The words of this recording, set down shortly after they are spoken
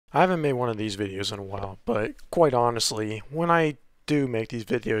I haven't made one of these videos in a while, but quite honestly, when I do make these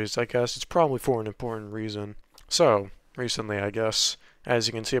videos, I guess it's probably for an important reason. So, recently, I guess, as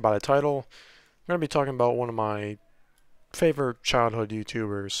you can see by the title, I'm going to be talking about one of my favorite childhood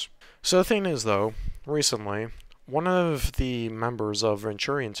YouTubers. So the thing is, though, recently, one of the members of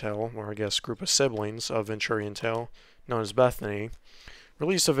VenturianTale, or I guess group of siblings of VenturianTale, known as Bethany,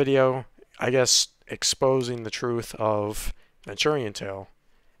 released a video, I guess, exposing the truth of VenturianTale.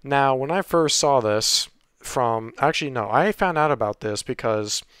 Now, when I first saw this actually no, I found out about this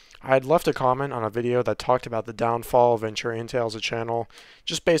because I had left a comment on a video that talked about the downfall of VenturianTale as a channel,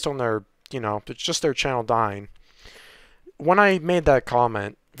 just based on their, just their channel dying. When I made that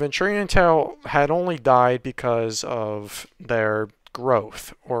comment, VenturianTale had only died because of their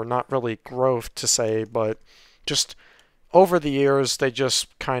growth, or not really growth to say, but just over the years, they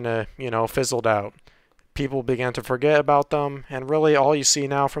just kind of, fizzled out. People began to forget about them, and really all you see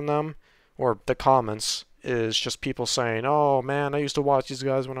now from them, or the comments, is just people saying, oh man, I used to watch these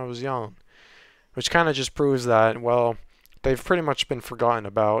guys when I was young. Which kind of just proves that, well, they've pretty much been forgotten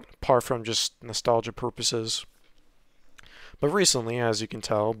about, apart from just nostalgia purposes. But recently, as you can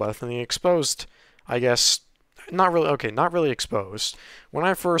tell, Bethany exposed, I guess, not really exposed. When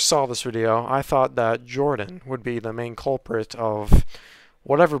I first saw this video, I thought that Jordon would be the main culprit of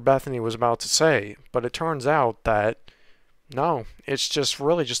whatever Bethany was about to say, but it turns out that no, it's just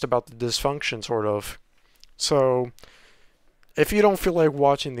really just about the dysfunction, sort of. So, if you don't feel like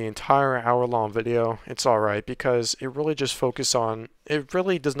watching the entire hour-long video, it's alright, because it really it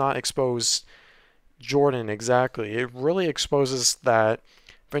really does not expose Jordon exactly. It really exposes that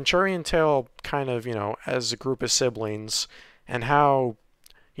VenturianTale kind of, as a group of siblings, and how,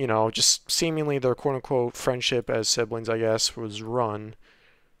 just seemingly their quote-unquote friendship as siblings, I guess, was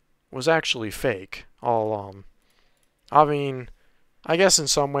actually fake all along. I mean, I guess in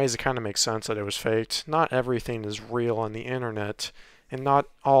some ways it kind of makes sense that it was faked. Not everything is real on the internet, and not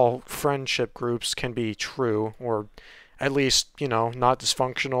all friendship groups can be true, or at least, not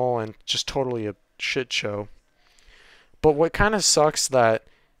dysfunctional and just totally a shit show. But what kind of sucks about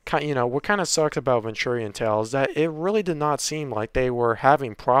VenturianTale is that it really did not seem like they were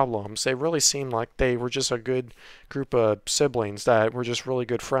having problems. They really seemed like they were just a good group of siblings that were just really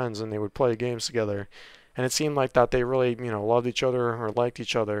good friends, and they would play games together. And it seemed like that they really, loved each other or liked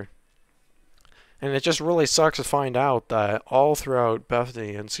each other. And it just really sucks to find out that all throughout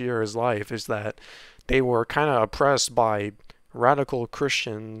Bethany and Sierra's life is that they were kind of oppressed by radical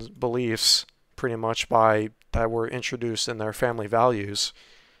Christian beliefs, pretty much that were introduced in their family values,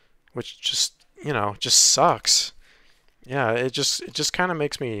 which just sucks. Yeah, it just kind of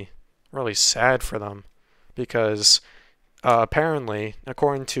makes me really sad for them, because apparently,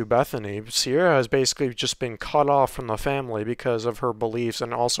 according to Bethany, Sierra has basically just been cut off from the family because of her beliefs,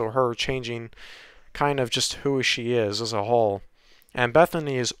 and also her changing kind of just who she is as a whole. And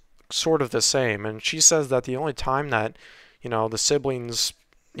Bethany is sort of the same, and she says that the only time that, the siblings,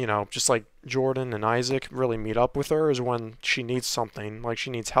 just like Jordon and Isaac, really meet up with her is when she needs something, like she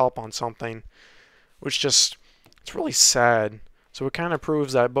needs help on something, which it's really sad. So it kind of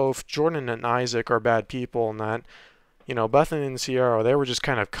proves that both Jordon and Isaac are bad people, and that, Bethany and Sierra, they were just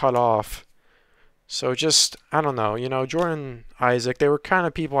kind of cut off. So I don't know, Jordon and Isaac, they were kind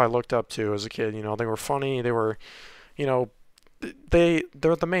of people I looked up to as a kid, they were funny, they were, you know, they're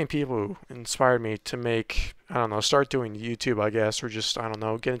the main people who inspired me to make, I don't know, start doing YouTube, I guess, or just, I don't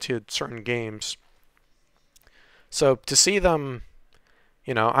know, get into certain games. So to see them,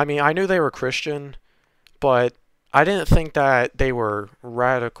 I mean, I knew they were Christian, but I didn't think that they were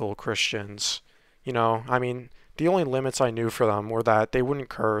radical Christians. I mean, the only limits I knew for them were that they wouldn't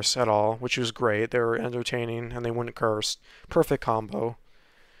curse at all, which was great. They were entertaining and they wouldn't curse. Perfect combo.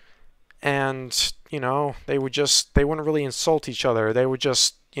 And, they wouldn't really insult each other. They would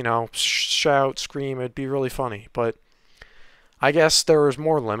just, shout, scream. It'd be really funny. But I guess there was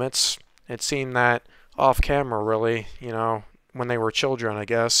more limits. It seemed that off camera, really, when they were children, I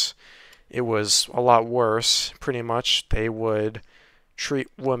guess, it was a lot worse. Pretty much, they would treat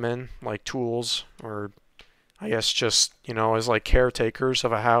women like tools, or I guess just, as like caretakers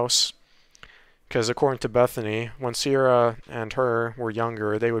of a house. Because according to Bethany, when Sierra and her were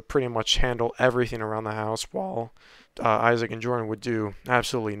younger, they would pretty much handle everything around the house, while Isaac and Jordan would do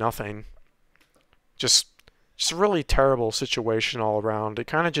absolutely nothing. Just, just a really terrible situation all around. It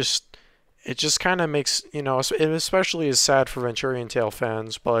just kind of makes, it especially is sad for VenturianTale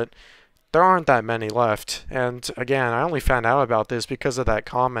fans, but there aren't that many left. And again, I only found out about this because of that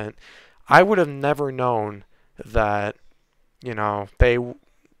comment. I would have never known that,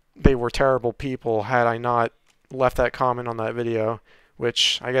 they were terrible people had I not left that comment on that video,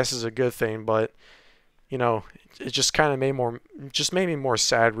 which I guess is a good thing, but you know, it just kind of made me more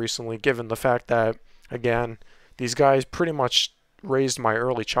sad recently, given the fact that, again, these guys pretty much raised my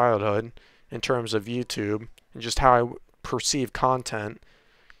early childhood in terms of YouTube and just how I perceive content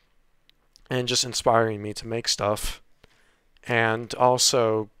and just inspiring me to make stuff. And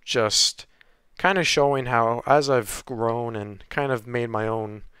also just kind of showing how, as I've grown and kind of made my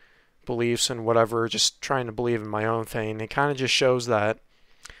own beliefs and whatever, just trying to believe in my own thing, it kind of just shows that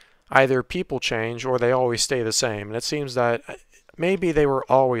either people change or they always stay the same. And it seems that maybe they were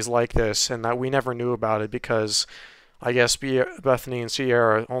always like this and that we never knew about it because I guess Bethany and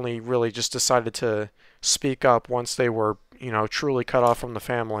Sierra only really just decided to speak up once they were, truly cut off from the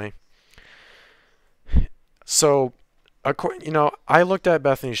family. So, I looked at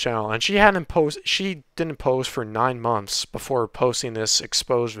Bethany's channel and she didn't post for 9 months before posting this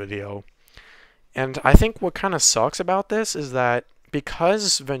exposed video. And I think what kind of sucks about this is that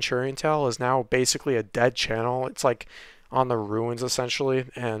because VenturianTale is now basically a dead channel, it's like on the ruins essentially,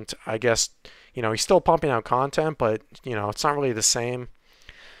 and I guess, he's still pumping out content, but, it's not really the same.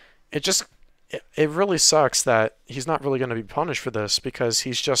 It just, it really sucks that he's not really going to be punished for this because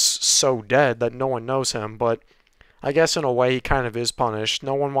he's just so dead that no one knows him, but I guess in a way he kind of is punished.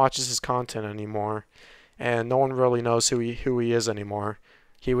 No one watches his content anymore, and no one really knows who he is anymore.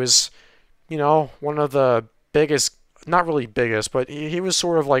 He was, one of the biggest, not really biggest, but he was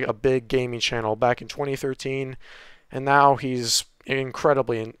sort of like a big gaming channel back in 2013, and now he's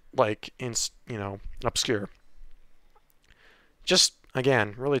incredibly obscure. Just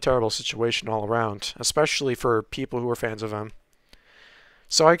again, really terrible situation all around, especially for people who are fans of him.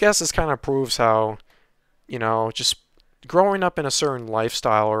 So I guess this kind of proves how, just growing up in a certain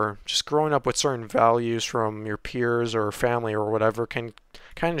lifestyle or just growing up with certain values from your peers or family or whatever can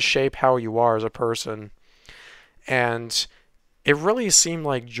kind of shape how you are as a person. And it really seemed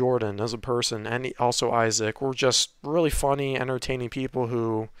like Jordon as a person and also Isaac were just really funny, entertaining people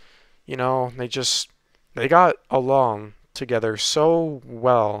who, they got along together so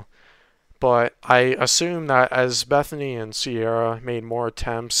well. But I assume that as Bethany and Sierra made more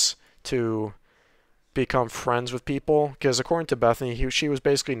attempts to become friends with people, because according to Bethany, she was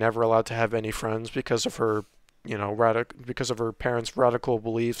basically never allowed to have any friends because of her, because of her parents' radical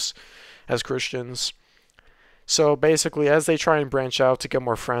beliefs as Christians. So basically, as they try and branch out to get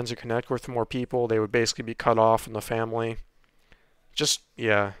more friends and connect with more people, they would basically be cut off from the family. Just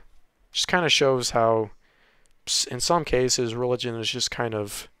kind of shows how, in some cases, religion is just kind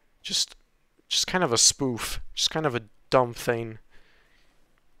of a spoof, just kind of a dumb thing.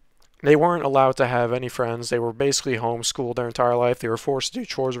 They weren't allowed to have any friends. They were basically homeschooled their entire life. They were forced to do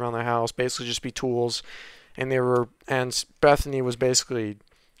chores around the house, basically just be tools. And Bethany was basically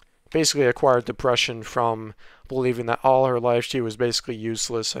acquired depression from believing that all her life she was basically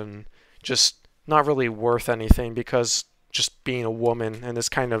useless and just not really worth anything because just being a woman and this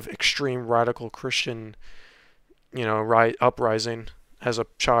kind of extreme radical Christian, uprising as a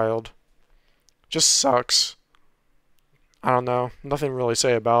child just sucks. I don't know, nothing really to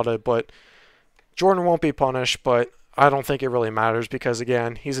say about it, but Jordon won't be punished, but I don't think it really matters because,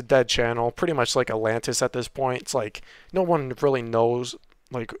 again, he's a dead channel, pretty much like Atlantis at this point. It's like no one really knows,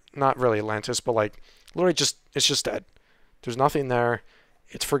 like, not really Atlantis, but like literally it's just dead. There's nothing there.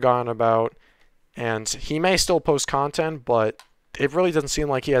 It's forgotten about, and he may still post content, but it really doesn't seem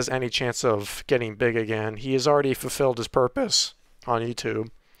like he has any chance of getting big again. He has already fulfilled his purpose on YouTube.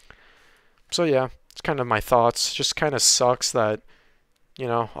 So yeah, it's kind of my thoughts. Just kind of sucks that,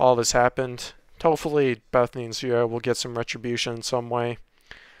 all this happened. Hopefully Bethany and Sierra will get some retribution in some way.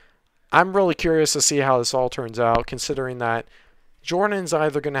 I'm really curious to see how this all turns out, considering that Jordan's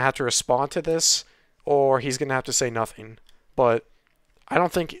either going to have to respond to this or he's going to have to say nothing. But I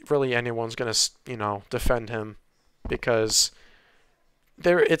don't think really anyone's going to, defend him because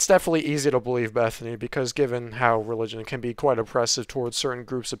it's definitely easy to believe Bethany because given how religion can be quite oppressive towards certain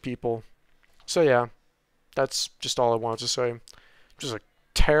groups of people. So yeah, that's just all I wanted to say. Just a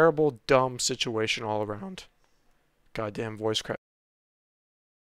terrible, dumb situation all around. Goddamn voice crack.